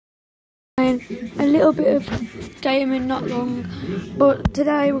playing a little bit of gaming, not long, but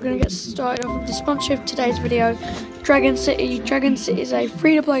today we're going to get started off with the sponsor of today's video, Dragon City. Dragon City is a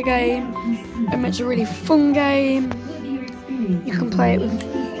free-to-play game, and it's a really fun game. You can play it with,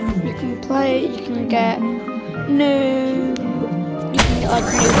 you can get new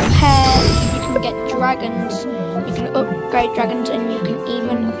pets, you can get dragons, you can upgrade dragons, and you can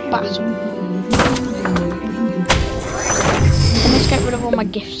even battle. And let's get rid of all my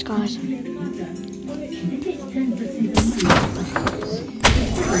gifts, guys.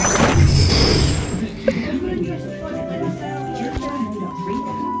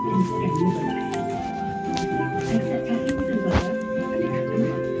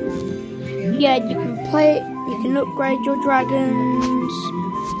 Yeah, you can play it, you can upgrade your dragons,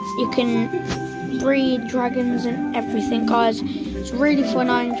 you can breed dragons and everything, guys. It's really fun,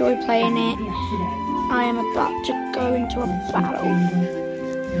 I enjoy playing it. I am about to go into a battle.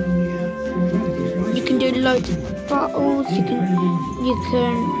 You can do loads of battles, you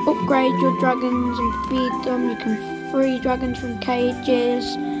can upgrade your dragons and feed them, you can free dragons from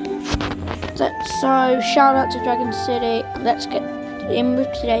cages. So shout out to Dragon City. Let's get in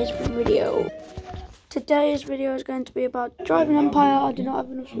with today's video. Today's video is going to be about driving Empire. I do not have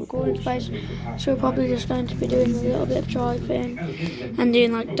enough recording space, so we're probably just going to be doing a little bit of driving and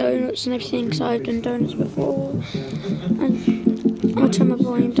doing like donuts and everything, because I've done donuts before. And I'm going to turn my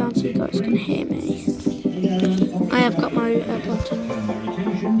volume down so you guys can hear me. I have got my AirPods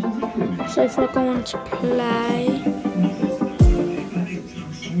in. So if I go on to play,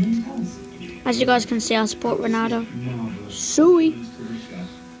 as you guys can see, I support Ronaldo. Sweet.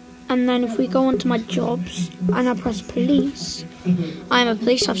 And then if we go on to my jobs and I press police, I am a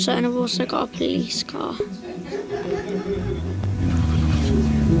police officer and I've also got a police car.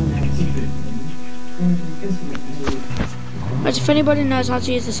 But if anybody knows how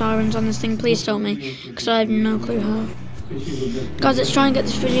to use the sirens on this thing, please tell me, because I have no clue how. Guys, let's try and get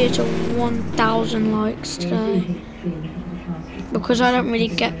this video to 1,000 likes today, because I don't really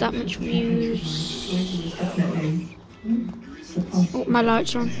get that much views. Oh, my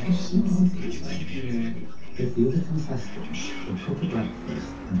lights are on.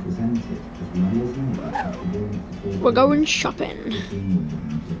 We're going shopping.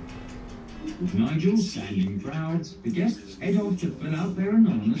 With Nigel standing proud, the guests head off to fill out their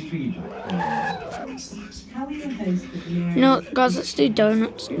anonymous feedback. No, guys, let's do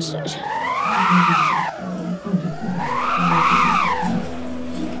donuts instead.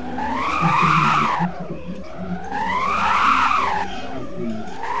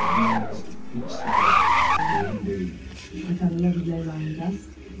 I've had a lot of low-lying dust.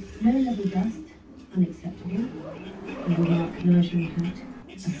 Low-level dust, unacceptable. And without commercial impact,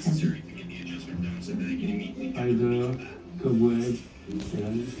 acceptable.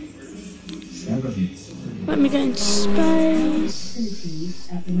 Let me go into space. Facilities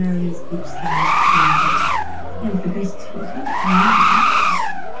at the Mariners Beach Side. And for guests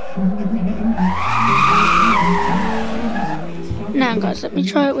Now guys, let me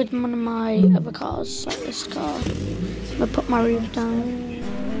try it with one of my other cars, like this car. I'll put my roof down.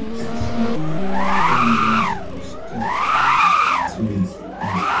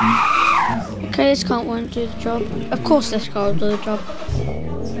 Okay, this car won't do the job. Of course this car will do the job.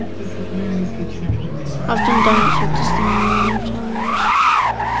 I've done donuts with this thing many times.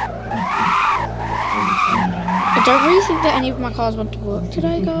 I don't really think that any of my cars want to work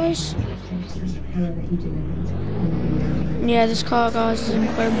today, guys. Yeah, this car, guys, is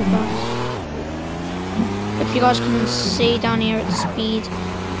incredibly fast. If you guys can see down here at the speed,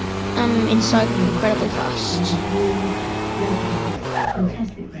 it's like incredibly fast.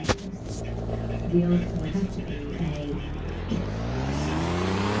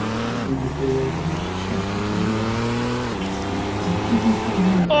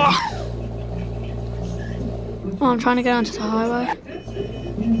 Oh, I'm trying to get onto the highway.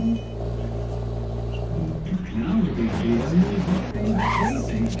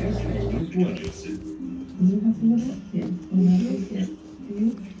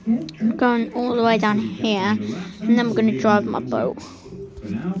 I'm going all the way down here, and then we're going to drive my boat.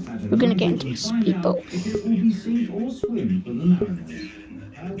 We're going to get into a speedboat.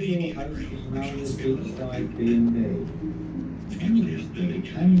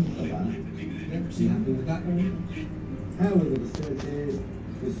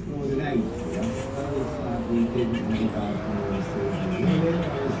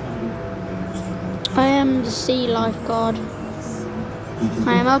 I am the sea lifeguard.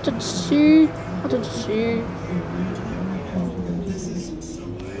 I am out at sea. Out at sea.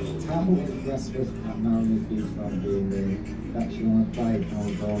 Breakfast at Mariners Beach Club being there. Actually, on a plate, oh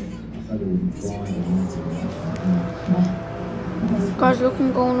god, Guys, look,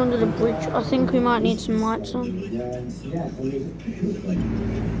 I'm going under the bridge. I think we might need some lights on.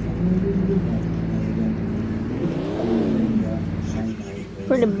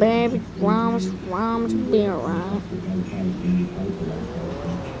 Pretty baby, rhymes be alright.